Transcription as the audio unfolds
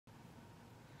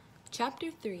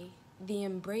Chapter 3, The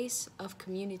Embrace of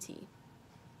Community.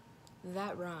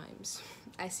 That rhymes.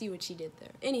 I see what she did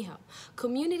there. Anyhow,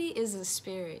 community is the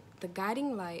spirit, the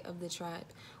guiding light of the tribe,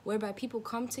 whereby people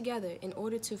come together in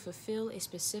order to fulfill a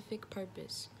specific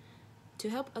purpose, to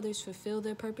help others fulfill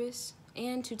their purpose,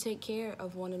 and to take care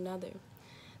of one another.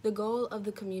 The goal of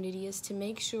the community is to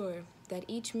make sure that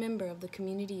each member of the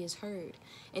community is heard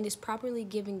and is properly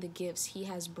giving the gifts he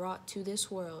has brought to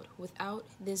this world. Without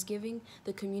this giving,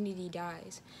 the community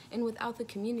dies, and without the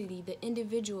community, the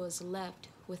individual is left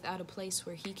without a place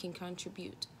where he can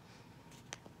contribute.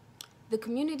 The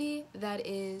community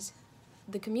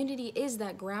is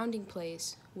that grounding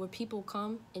place where people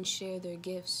come and share their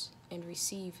gifts and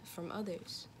receive from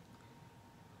others.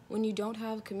 When you don't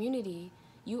have community,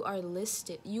 you are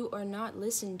not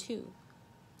listened to.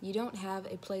 You don't have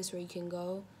a place where you can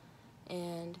go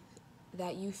and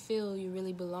that you feel you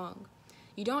really belong.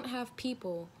 You don't have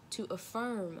people to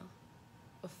affirm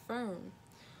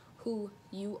who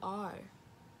you are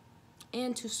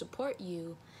and to support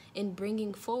you in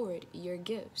bringing forward your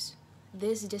gifts.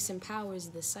 This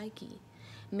disempowers the psyche,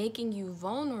 making you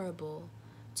vulnerable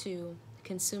to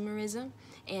consumerism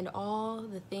and all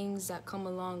the things that come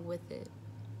along with it.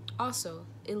 Also,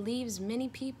 it leaves many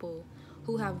people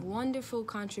who have wonderful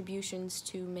contributions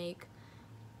to make,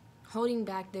 holding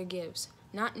back their gifts,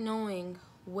 not knowing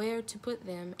where to put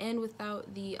them, and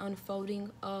without the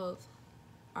unfolding of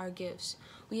our gifts,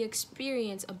 we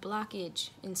experience a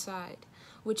blockage inside,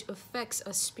 which affects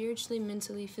us spiritually,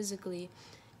 mentally, physically,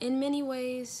 in many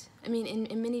ways,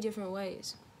 in many different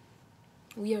ways.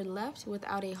 We are left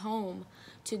without a home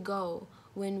to go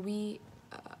when we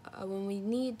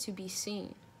need to be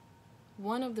seen.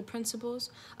 One of the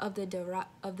principles of the Dagara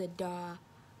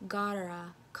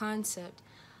concept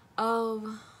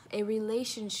of a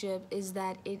relationship is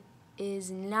that it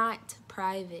is not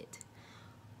private.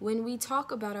 When we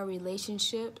talk about our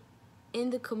relationship in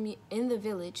the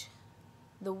village,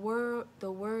 the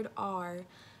word "our"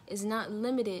 is not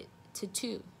limited to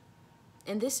two,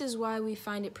 and this is why we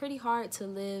find it pretty hard to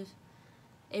live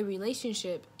a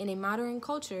relationship in a modern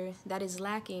culture that is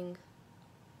lacking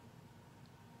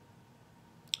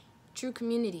true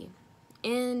community.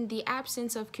 In the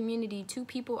absence of community, two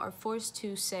people are forced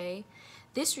to say,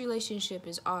 "This relationship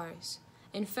is ours."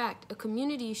 In fact, a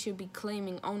community should be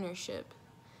claiming ownership.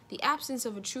 The absence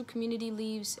of a true community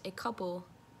leaves a couple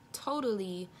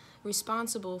totally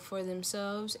responsible for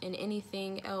themselves and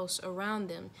anything else around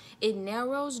them. It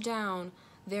narrows down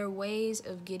their ways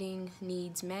of getting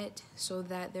needs met so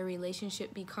that their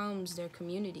relationship becomes their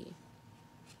community.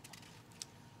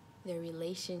 Their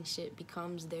relationship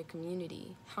becomes their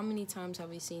community. How many times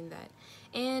have we seen that?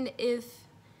 And if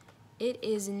it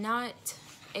is not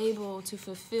able to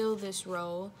fulfill this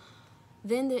role,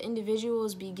 then the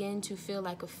individuals begin to feel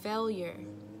like a failure.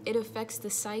 It affects the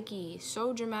psyche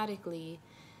so dramatically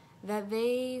that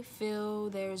they feel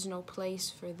there's no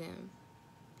place for them.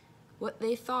 What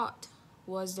they thought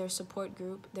was their support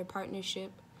group, their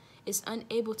partnership, is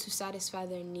unable to satisfy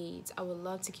their needs. I would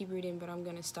love to keep reading, but I'm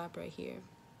going to stop right here.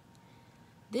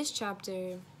 This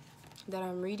chapter that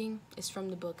I'm reading is from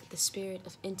the book, The Spirit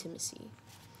of Intimacy,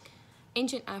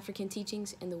 Ancient African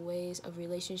Teachings and the Ways of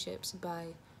Relationships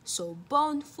by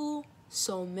Sobonfu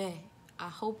Somé. I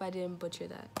hope I didn't butcher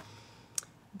that.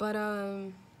 But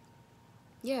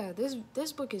yeah,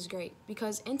 this book is great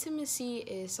because intimacy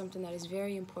is something that is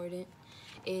very important.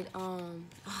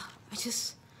 I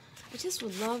just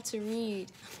would love to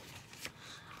read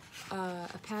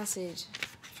another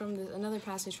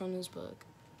passage from this book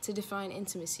to define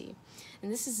intimacy.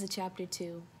 And this is the chapter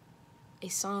 2, A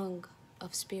Song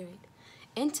of Spirit.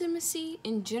 Intimacy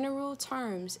in general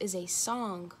terms is a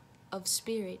song of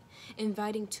spirit,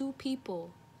 inviting two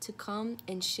people to come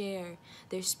and share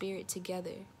their spirit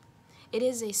together. It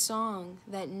is a song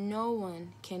that no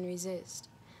one can resist.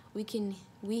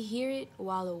 We hear it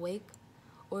while awake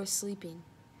or sleeping,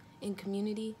 in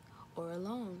community or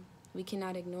alone. We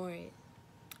cannot ignore it.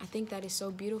 I think that is so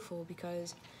beautiful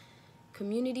because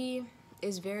community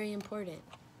is very important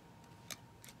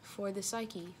for the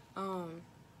psyche.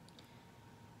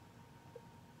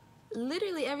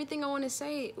 Literally everything I want to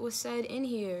say was said in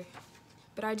here,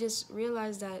 but I just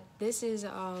realized that this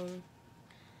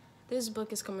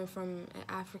book is coming from an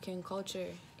African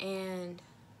culture, and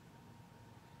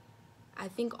I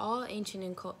think all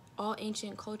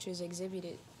ancient cultures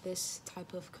exhibited this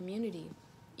type of community,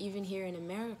 even here in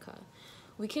America.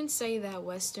 We can say that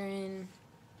Western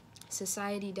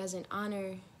society doesn't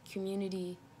honor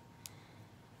community,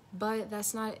 but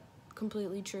that's not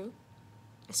completely true,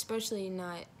 especially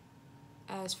not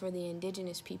as for the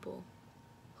indigenous people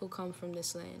who come from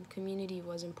this land. Community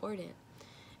was important.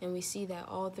 And we see that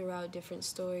all throughout different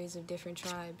stories of different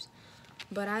tribes.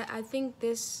 But I think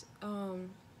this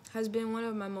has been one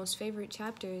of my most favorite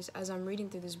chapters as I'm reading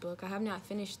through this book. I have not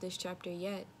finished this chapter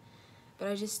yet, but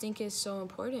I just think it's so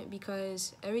important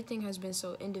because everything has been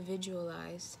so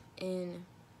individualized in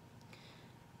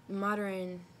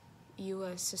modern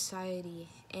U.S. society,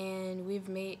 and we've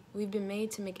been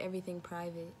made to make everything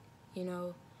private. You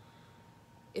know,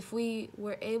 if we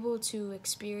were able to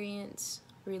experience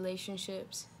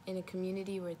relationships in a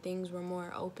community where things were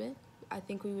more open, I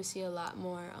think we would see a lot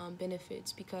more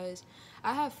benefits, because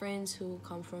I have friends who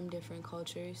come from different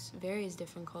cultures, various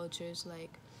different cultures,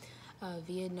 like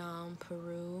Vietnam,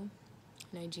 Peru,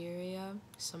 Nigeria,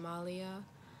 Somalia,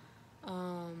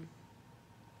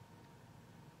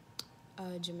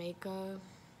 Jamaica.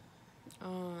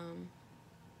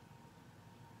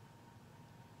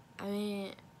 I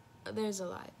mean, there's a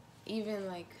lot. Even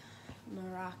like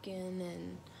Moroccan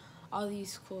and all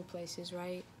these cool places,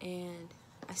 right? And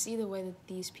I see the way that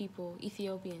these people,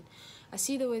 Ethiopian, I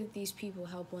see the way that these people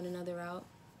help one another out.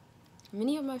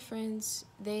 Many of my friends,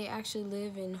 they actually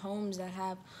live in homes that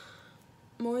have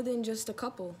more than just a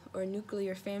couple or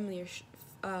nuclear family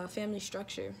or family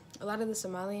structure. A lot of the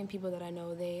Somalian people that I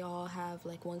know, they all have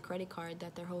like one credit card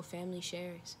that their whole family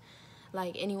shares,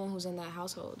 like anyone who's in that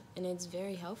household. And it's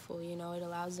very helpful, you know, it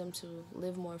allows them to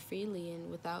live more freely and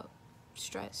without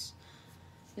stress.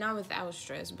 Not without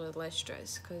stress, but less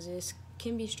stress, because it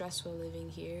can be stressful living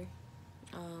here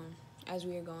as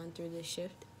we are going through this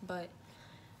shift. But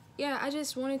yeah, I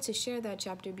just wanted to share that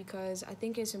chapter because I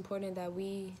think it's important that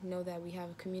we know that we have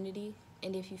a community.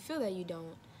 And if you feel that you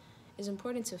don't, it's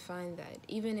important to find that,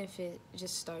 even if it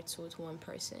just starts with one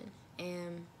person.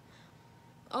 And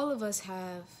all of us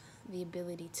have the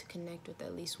ability to connect with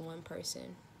at least one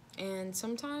person. And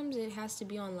sometimes it has to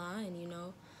be online, you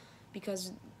know,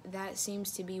 because that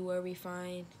seems to be where we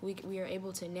find we are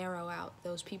able to narrow out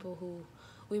those people who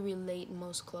we relate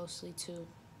most closely to.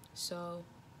 So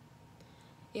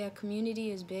yeah, community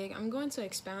is big. I'm going to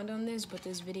expound on this, but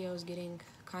this video is getting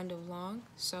kind of long.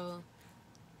 So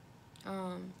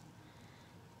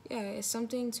yeah, it's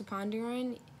something to ponder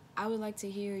on. I would like to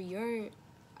hear your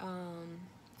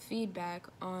feedback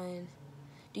on,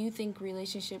 do you think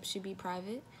relationships should be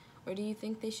private, or do you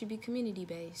think they should be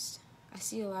community-based? I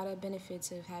see a lot of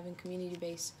benefits of having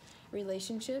community-based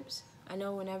relationships. I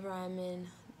know whenever I'm in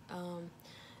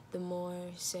the more,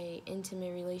 say,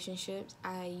 intimate relationships,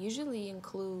 I usually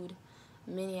include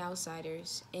many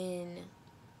outsiders in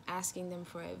asking them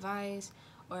for advice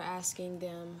or asking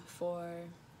them for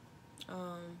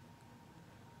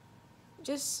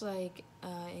just like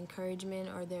encouragement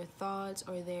or their thoughts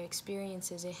or their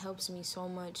experiences. It helps me so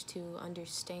much to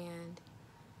understand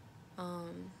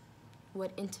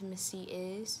what intimacy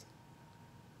is,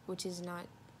 which is not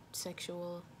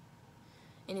sexual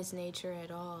in its nature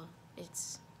at all.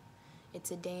 It's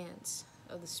a dance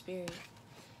of the spirit.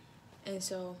 And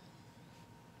so,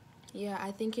 yeah,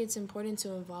 I think it's important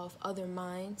to involve other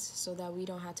minds so that we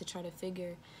don't have to try to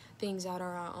figure things out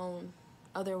on our own.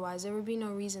 Otherwise, there would be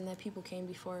no reason that people came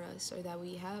before us, or that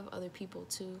we have other people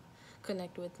to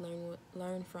connect with,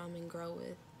 learn from, and grow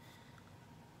with.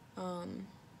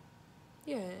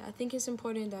 Yeah, I think it's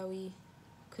important that we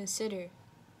consider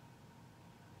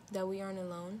that we aren't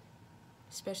alone,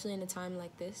 especially in a time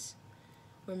like this,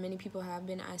 where many people have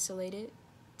been isolated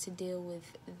to deal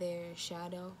with their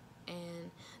shadow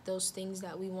and those things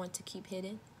that we want to keep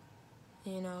hidden.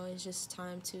 You know, it's just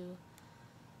time to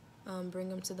bring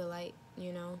them to the light,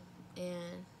 you know,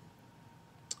 and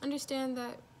understand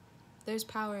that there's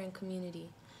power in community,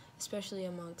 especially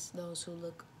amongst those who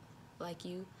look like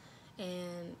you,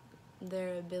 and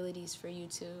there are abilities for you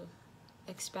to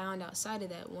expound outside of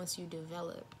that once you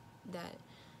develop that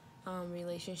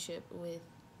relationship with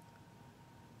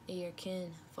your kin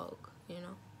folk, you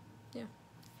know? Yeah.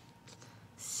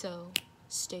 So,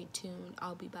 stay tuned.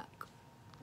 I'll be back.